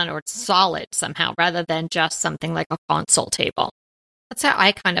in front or it's solid somehow rather than just something like a console table. That's how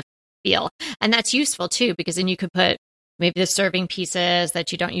I kind of feel. And that's useful too, because then you could put maybe the serving pieces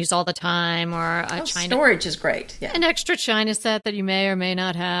that you don't use all the time or a china. Storage is great. Yeah. An extra china set that you may or may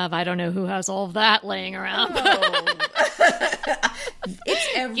not have. I don't know who has all of that laying around. Oh. It's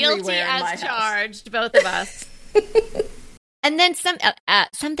everywhere. Guilty in my as house. charged, both of us. And then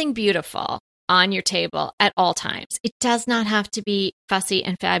something beautiful on your table at all times. It does not have to be fussy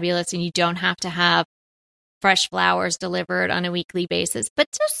and fabulous, and you don't have to have fresh flowers delivered on a weekly basis, but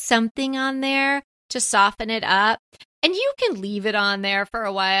just something on there to soften it up. And you can leave it on there for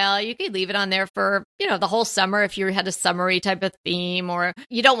a while. You could leave it on there for, the whole summer if you had a summery type of theme, or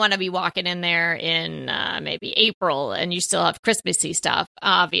you don't want to be walking in there in maybe April and you still have Christmassy stuff,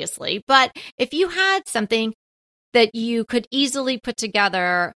 obviously. But if you had something that you could easily put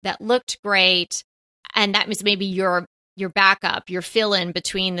together that looked great, and that was maybe your backup, your fill-in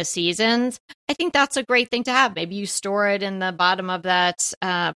between the seasons, I think that's a great thing to have. Maybe you store it in the bottom of that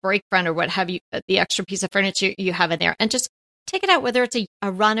break front or what have you, the extra piece of furniture you have in there, and just take it out, whether it's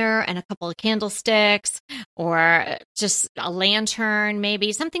a runner and a couple of candlesticks or just a lantern,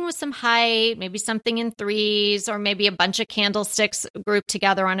 maybe something with some height, maybe something in threes, or maybe a bunch of candlesticks grouped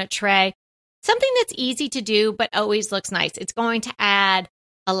together on a tray. Something that's easy to do, but always looks nice. It's going to add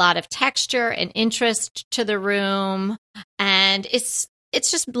a lot of texture and interest to the room, and it's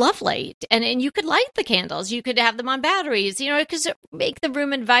just lovely. And you could light the candles. You could have them on batteries, because make the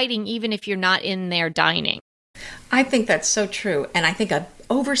room inviting even if you're not in there dining. I think that's so true. And I think an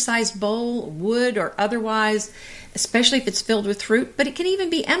oversized bowl, wood or otherwise, especially if it's filled with fruit, but it can even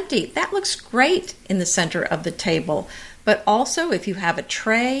be empty. That looks great in the center of the table. But also, if you have a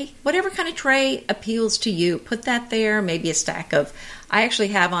tray, whatever kind of tray appeals to you, put that there. Maybe a stack of, I actually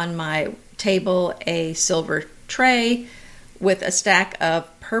have on my table a silver tray with a stack of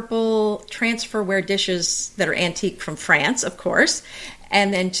purple transferware dishes that are antique from France, of course,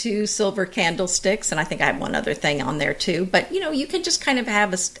 and then 2 silver candlesticks. And I think I have one other thing on there too. But, you can just kind of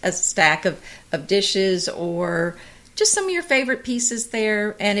have a stack of dishes or just some of your favorite pieces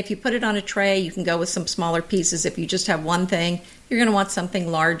there. And if you put it on a tray, you can go with some smaller pieces. If you just have one thing, you're going to want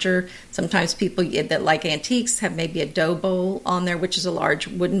something larger. Sometimes people that like antiques have maybe a dough bowl on there, which is a large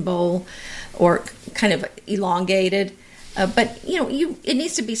wooden bowl or kind of elongated. But, it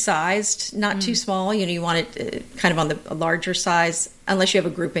needs to be sized, not too small. You want it kind of on the larger size, unless you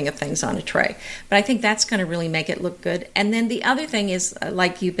have a grouping of things on a tray. But I think that's going to really make it look good. And then the other thing is,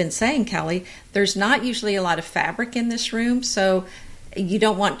 like you've been saying, Kelly, there's not usually a lot of fabric in this room. So you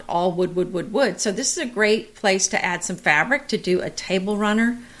don't want all wood. So this is a great place to add some fabric, to do a table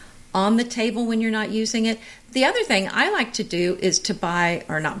runner on the table when you're not using it. The other thing I like to do is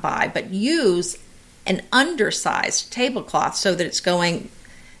to use an undersized tablecloth so that it's going,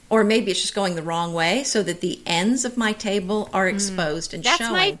 or maybe it's just going the wrong way, so that the ends of my table are exposed and that's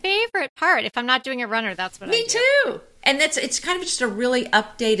showing. That's my favorite part. If I'm not doing a runner, that's what I do. Me too. And it's kind of just a really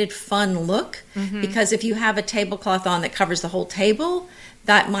updated, fun look, because if you have a tablecloth on that covers the whole table,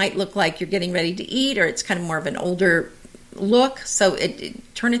 that might look like you're getting ready to eat, or it's kind of more of an older look. So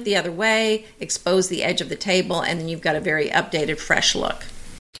turn it the other way, expose the edge of the table, and then you've got a very updated, fresh look.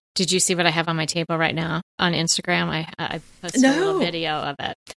 Did you see what I have on my table right now on Instagram? I posted a little video of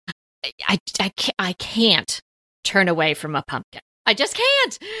it. I can't turn away from a pumpkin. I just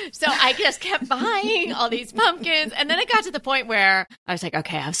can't. So I just kept buying all these pumpkins. And then it got to the point where I was like,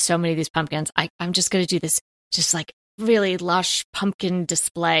 okay, I have so many of these pumpkins. I'm just going to do this just like really lush pumpkin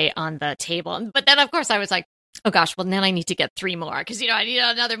display on the table. But then, of course, I was like, oh gosh, well then I need to get 3 more because, I need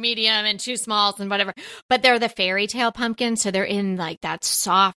another medium and 2 smalls and whatever. But they're the fairy tale pumpkins. So they're in like that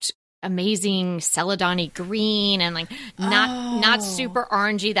soft, amazing celadony green and like not super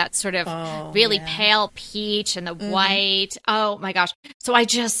orangey, that sort of really pale peach and the white. Oh my gosh. So I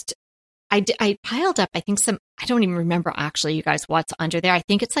piled up, I think I don't even remember actually, you guys, what's under there. I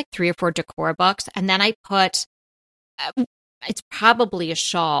think it's like 3 or 4 decor books. And then I put, it's probably a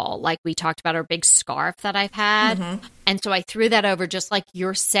shawl, like we talked about, or a big scarf that I've had. And so I threw that over, just like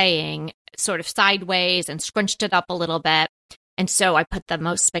you're saying, sort of sideways, and scrunched it up a little bit. And so I put the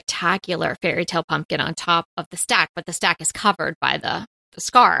most spectacular fairy tale pumpkin on top of the stack, but the stack is covered by the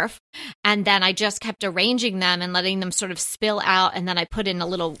scarf. And then I just kept arranging them and letting them sort of spill out. And then I put in a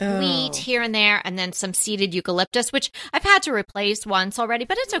little wheat here and there, and then some seeded eucalyptus, which I've had to replace once already,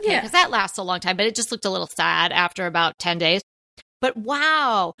 but it's okay because that lasts a long time. But it just looked a little sad after about 10 days. But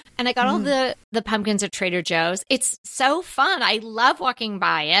wow. And I got all the pumpkins at Trader Joe's. It's so fun. I love walking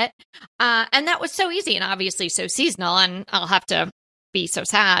by it. And that was so easy and obviously so seasonal. And I'll have to be so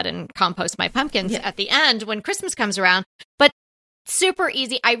sad and compost my pumpkins at the end when Christmas comes around. But super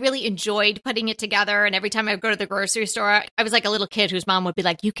easy. I really enjoyed putting it together. And every time I would go to the grocery store, I was like a little kid whose mom would be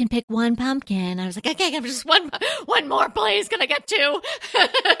like, you can pick one pumpkin. I was like, okay, just one more, please. Can I get two?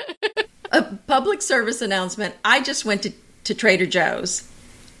 A public service announcement. I just went to Trader Joe's.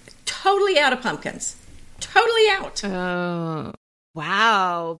 Totally out of pumpkins. Totally out. Oh,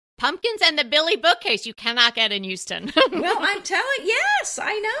 wow. Pumpkins and the Billy bookcase you cannot get in Houston. Well, yes,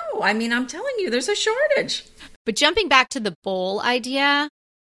 I know. I mean, I'm telling you, there's a shortage. But jumping back to the bowl idea,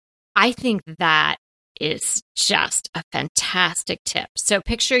 I think that is just a fantastic tip. So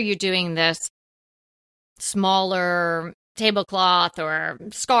picture you're doing this smaller tablecloth or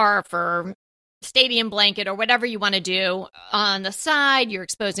scarf or stadium blanket or whatever you want to do. On the side, you're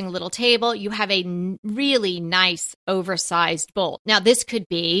exposing a little table. You have a really nice oversized bowl. Now, this could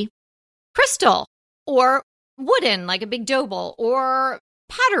be crystal or wooden, like a big dough bowl, or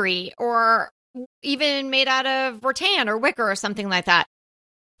pottery, or even made out of rattan or wicker or something like that.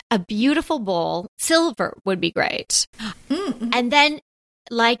 A beautiful bowl, silver would be great. Mm-hmm. And then,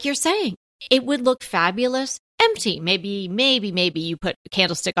 like you're saying, it would look fabulous empty. Maybe you put a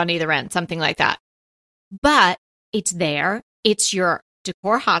candlestick on either end, something like that. But it's there. It's your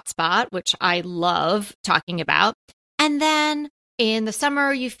decor hotspot, which I love talking about. And then in the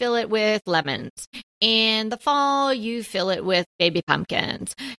summer, you fill it with lemons. In the fall, you fill it with baby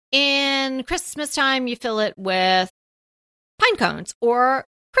pumpkins. In Christmas time, you fill it with pine cones or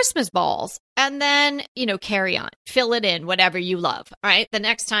Christmas balls. And then, carry on. Fill it in, whatever you love. All right. The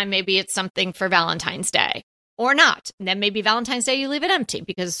next time, maybe it's something for Valentine's Day or not. And then maybe Valentine's Day, you leave it empty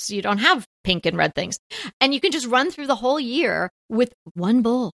because you don't have pink and red things. And you can just run through the whole year with one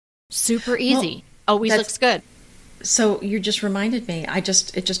bowl. Super easy. Well, always looks good. So you just reminded me, it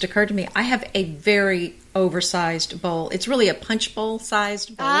just occurred to me, I have a very oversized bowl. It's really a punch bowl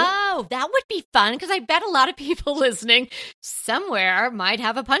sized bowl. Oh, that would be fun because I bet a lot of people listening somewhere might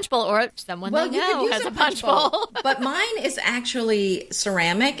have a punch bowl or someone they know has a punch bowl. But mine is actually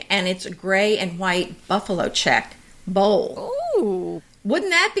ceramic and it's a gray and white buffalo check bowl. Ooh.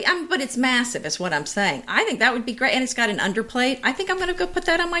 Wouldn't that be? But it's massive is what I'm saying. I think that would be great. And it's got an underplate. I think I'm going to go put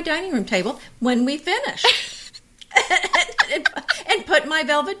that on my dining room table when we finish. and put my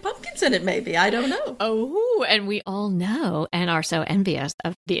velvet pumpkins in it, maybe. I don't know. Oh, and we all know and are so envious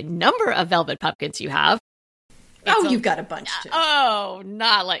of the number of velvet pumpkins you have. You've got a bunch, too. Oh,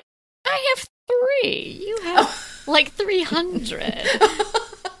 not like, I have 3. You have like 300.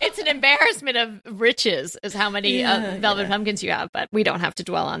 It's an embarrassment of riches is how many velvet pumpkins you have, but we don't have to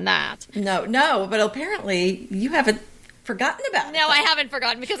dwell on that. No, but apparently you haven't forgotten about it. No, I haven't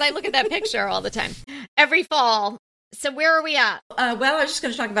forgotten because I look at that picture all the time. Every fall. So where are we at? Well, I was just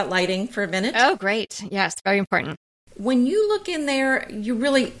going to talk about lighting for a minute. Oh, great. Yes, very important. When you look in there,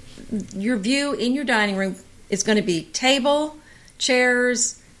 your view in your dining room is going to be table,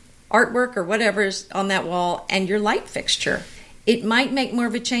 chairs, artwork, or whatever's on that wall, and your light fixture. It might make more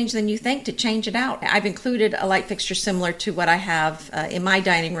of a change than you think to change it out. I've included a light fixture similar to what I have in my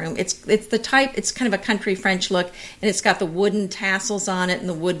dining room. It's the type, it's kind of a country French look, and it's got the wooden tassels on it and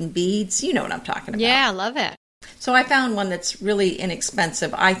the wooden beads. You know what I'm talking about. Yeah, I love it. So I found one that's really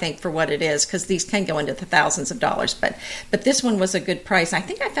inexpensive, I think, for what it is, because these can go into the thousands of dollars. But this one was a good price. I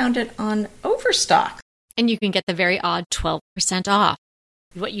think I found it on Overstock. And you can get the very odd 12% off.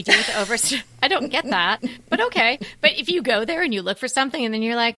 What you do with Overstock, I don't get that, but okay. But if you go there and you look for something and then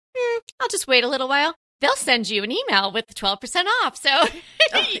you're like, I'll just wait a little while, they'll send you an email with 12% off. So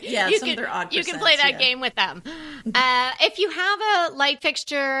you can play that game with them. If you have a light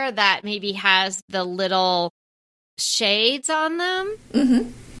fixture that maybe has the little shades on them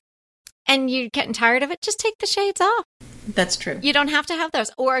and you're getting tired of it, just take the shades off. That's true. You don't have to have those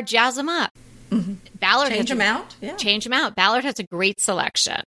or jazz them up. Mm-hmm. Ballard change them out. Yeah. Change them out. Ballard has a great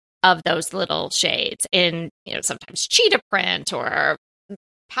selection of those little shades in, sometimes cheetah print or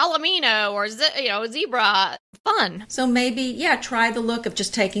palomino or zebra. Fun. So maybe, try the look of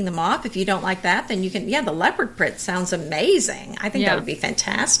just taking them off. If you don't like that, then you can. The leopard print sounds amazing. I think that would be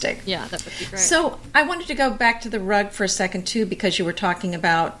fantastic. Yeah, that would be great. So I wanted to go back to the rug for a second too, because you were talking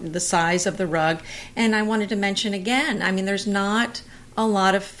about the size of the rug, and I wanted to mention again. I mean, there's not a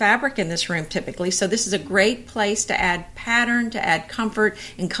lot of fabric in this room typically, so this is a great place to add pattern, to add comfort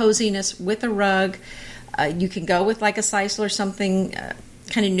and coziness with a rug. You can go with like a sisal or something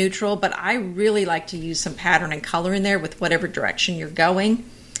kind of neutral, but I really like to use some pattern and color in there with whatever direction you're going.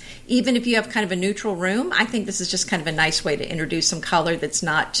 even if you have kind of a neutral room, I think this is just kind of a nice way to introduce some color that's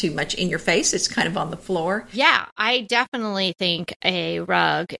not too much in your face. It's kind of on the floor. Yeah, I definitely think a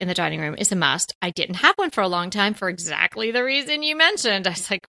rug in the dining room is a must. I didn't have one for a long time for exactly the reason you mentioned. I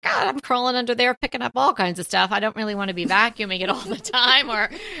was like, God, I'm crawling under there picking up all kinds of stuff. I don't really want to be vacuuming it all the time or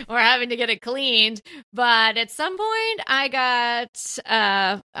having to get it cleaned. But at some point, I got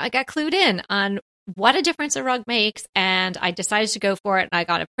clued in on what a difference a rug makes, and I decided to go for it, and I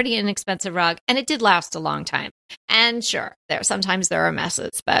got a pretty inexpensive rug, and it did last a long time. And sure, sometimes there are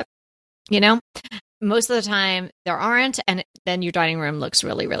messes, but most of the time there aren't, and then your dining room looks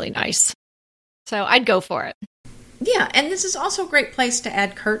really, really nice. So I'd go for it. Yeah, and this is also a great place to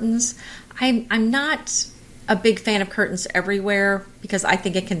add curtains. I'm not a big fan of curtains everywhere because I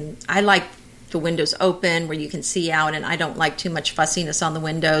think I like the windows open where you can see out, and I don't like too much fussiness on the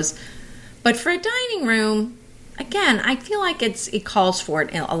windows. But for a dining room, again, I feel like it calls for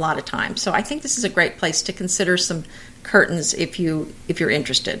it a lot of times. So I think this is a great place to consider some curtains if you're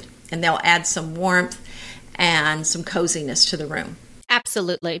interested. And they'll add some warmth and some coziness to the room.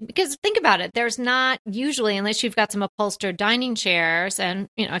 Absolutely. Because think about it. There's not usually, unless you've got some upholstered dining chairs, and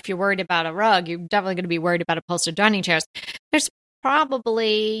if you're worried about a rug, you're definitely going to be worried about upholstered dining chairs. There's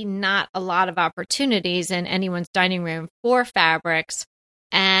probably not a lot of opportunities in anyone's dining room for fabrics,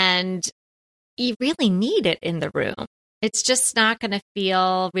 and you really need it in the room. It's just not going to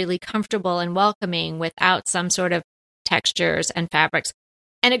feel really comfortable and welcoming without some sort of textures and fabrics.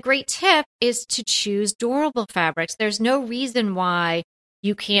 And a great tip is to choose durable fabrics. There's no reason why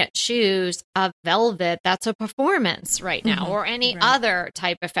you can't choose a velvet that's a performance right now, or any other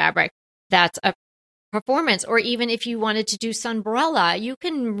type of fabric that's a performance. Or even if you wanted to do sunbrella, you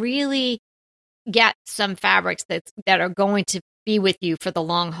can really get some fabrics that are going to be with you for the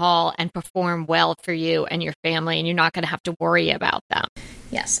long haul and perform well for you and your family, and you're not going to have to worry about them.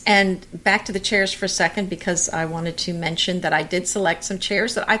 Yes, and back to the chairs for a second, because I wanted to mention that I did select some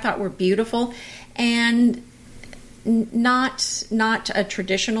chairs that I thought were beautiful, and not a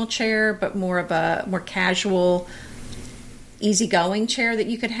traditional chair, but more of a more casual, easygoing chair that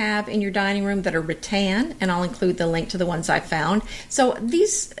you could have in your dining room that are rattan, and I'll include the link to the ones I found. So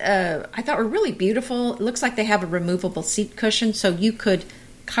these I thought were really beautiful. It looks like they have a removable seat cushion, so you could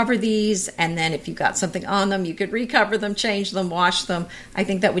cover these, and then if you got something on them, you could recover them, change them, wash them. I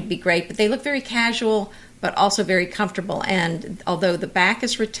think that would be great. But they look very casual, but also very comfortable. And although the back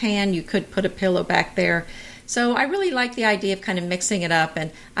is rattan, you could put a pillow back there. So I really like the idea of kind of mixing it up,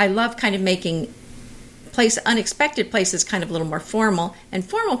 and I love kind of making unexpected places kind of a little more formal, and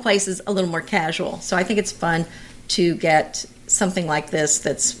formal places a little more casual. So I think it's fun to get something like this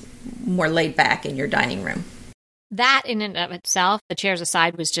that's more laid back in your dining room. That in and of itself, the chairs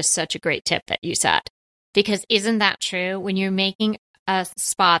aside, was just such a great tip that you said. Because isn't that true? When you're making a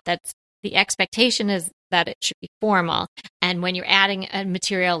spot the expectation is that it should be formal. And when you're adding a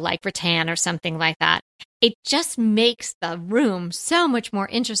material like rattan or something like that, it just makes the room so much more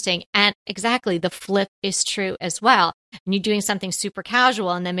interesting. And exactly, the flip is true as well. And you're doing something super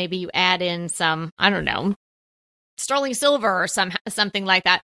casual, and then maybe you add in some, I don't know, sterling silver or something like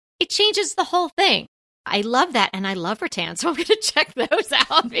that. It changes the whole thing. I love that, and I love rattan, so I'm going to check those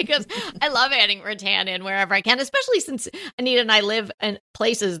out because I love adding rattan in wherever I can, especially since Anita and I live in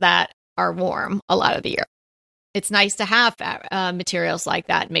places that are warm a lot of the year. It's nice to have materials like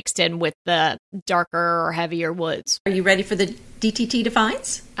that mixed in with the darker or heavier woods. Are you ready for the DTT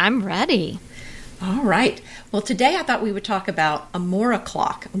Defines? I'm ready. All right. Well, today I thought we would talk about a Mora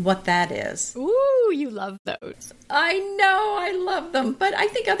clock and what that is. Ooh, you love those. I know, I love them, but I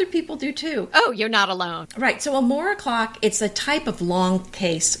think other people do too. Oh, you're not alone. Right. So a Mora clock, it's a type of long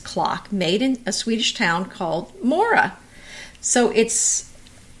case clock made in a Swedish town called Mora. So it's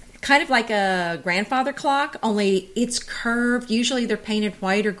kind of like a grandfather clock, only it's curved. Usually they're painted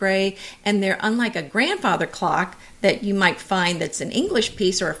white or gray, and they're unlike a grandfather clock that you might find that's an English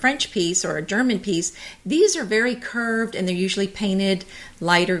piece or a French piece or a German piece. These are very curved, and they're usually painted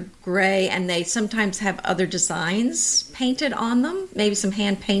lighter gray, and they sometimes have other designs painted on them, maybe some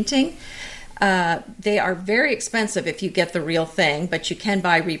hand painting. They are very expensive if you get the real thing, but you can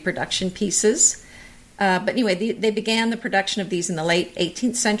buy reproduction pieces. But anyway, they began the production of these in the late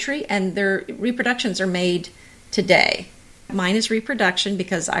 18th century, and their reproductions are made today. Mine is reproduction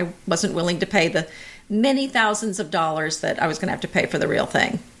because I wasn't willing to pay the many thousands of dollars that I was going to have to pay for the real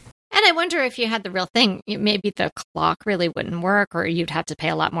thing. And I wonder if you had the real thing, maybe the clock really wouldn't work, or you'd have to pay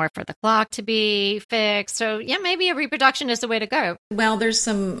a lot more for the clock to be fixed. So yeah, maybe a reproduction is the way to go. Well, there's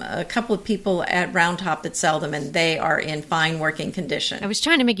a couple of people at Round Top that sell them, and they are in fine working condition. I was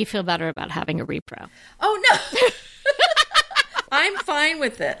trying to make you feel better about having a repro. Oh, no. I'm fine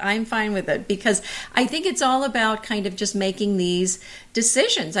with it. I'm fine with it because I think it's all about kind of just making these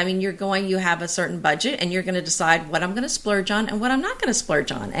decisions. I mean, you have a certain budget and you're going to decide what I'm going to splurge on and what I'm not going to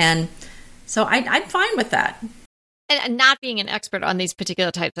splurge on. And so I'm fine with that. And not being an expert on these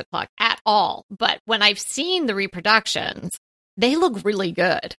particular types of clock at all, but when I've seen the reproductions, they look really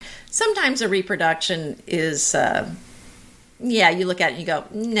good. Sometimes a reproduction is, you look at it and you go,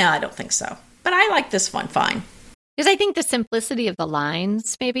 no, I don't think so. But I like this one fine. Because I think the simplicity of the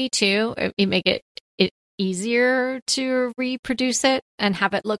lines, maybe too, it make it easier to reproduce it and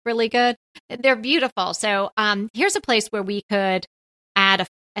have it look really good. They're beautiful. So here's a place where we could add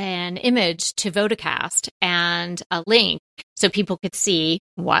an image to Vodacast and a link so people could see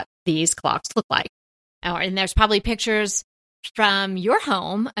what these clocks look like. And there's probably pictures from your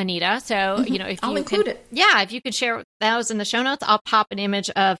home, Anita. So, if I'll include it. Yeah, if you could share those in the show notes, I'll pop an image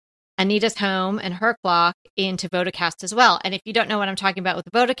of Anita's home and her clock into Vodacast as well. And if you don't know what I'm talking about with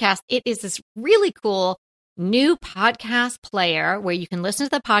the Vodacast, it is this really cool new podcast player where you can listen to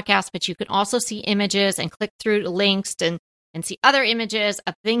the podcast, but you can also see images and click through links and see other images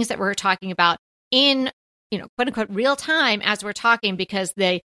of things that we're talking about in, quote unquote, real time as we're talking, because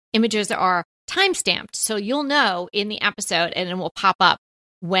the images are timestamped. So you'll know in the episode and it will pop up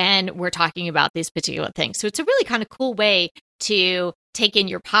when we're talking about these particular things. So it's a really kind of cool way to take in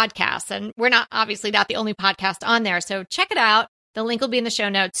your podcasts. And we're obviously not the only podcast on there. So check it out. The link will be in the show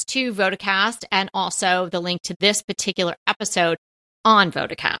notes to Vodacast and also the link to this particular episode on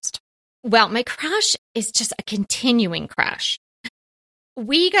Vodacast. Well, my crush is just a continuing crush.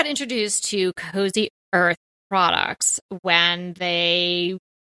 We got introduced to Cozy Earth products when they,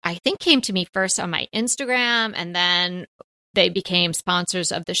 I think, came to me first on my Instagram, and then they became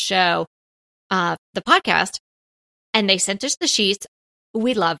sponsors of the show, the podcast, and they sent us the sheets.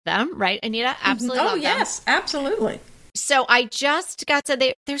 We love them, right, Anita? Absolutely love them. Oh, yes, absolutely. So I just got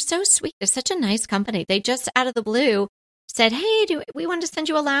to, they're so sweet. They're such a nice company. They just, out of the blue, said, hey, we want to send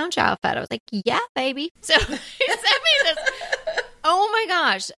you a lounge outfit. I was like, yeah, baby. So he sent me this. Oh my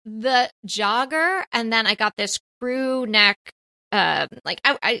gosh. The jogger. And then I got this crew neck. I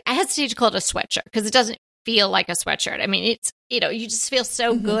hesitate to call it a sweatshirt because it doesn't feel like a sweatshirt. I mean, it's, you just feel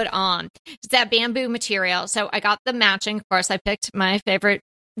so good on. It's that bamboo material. So I got the matching. Of course, I picked my favorite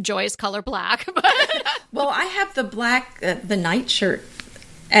Joy's color black. Well, I have the black, the nightshirt,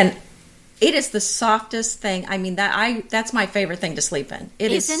 and it is the softest thing. I mean, that's my favorite thing to sleep in.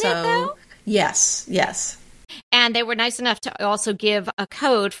 Isn't it though? Yes. And they were nice enough to also give a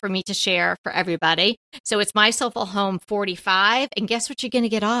code for me to share for everybody. So it's My Soulful Home 45. And guess what you're going to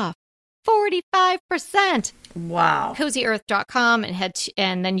get off? 45%. Wow. CozyEarth.com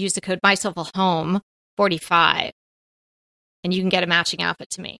and then use the code My Soulful Home 45. And you can get a matching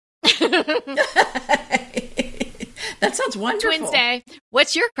outfit to me. That sounds wonderful. Twins Day.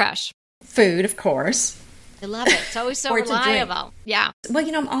 What's your crush? Food, of course. I love it. It's always so reliable. Yeah. Well,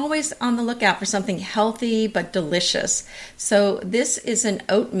 I'm always on the lookout for something healthy but delicious. So this is an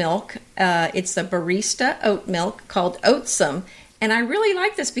oat milk. It's a barista oat milk called Oatsome. And I really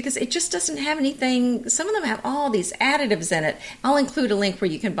like this because it just doesn't have anything. Some of them have all these additives in it. I'll include a link where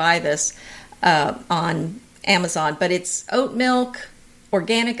you can buy this on Amazon. But it's oat milk,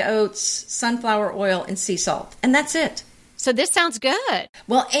 organic oats, sunflower oil, and sea salt. And that's it. So this sounds good.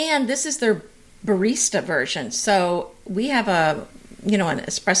 Well, and this is their barista version. So we have an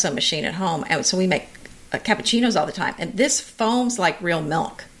espresso machine at home. And so we make cappuccinos all the time. And this foams like real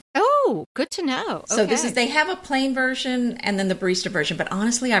milk. Oh, good to know. So they have a plain version and then the barista version. But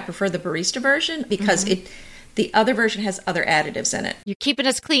honestly, I prefer the barista version because the other version has other additives in it. You're keeping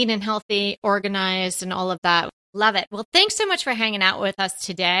us clean and healthy, organized, and all of that. Love it. Well, thanks so much for hanging out with us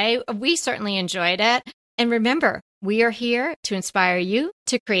today. We certainly enjoyed it. And remember, we are here to inspire you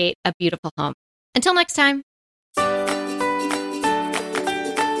to create a beautiful home. Until next time.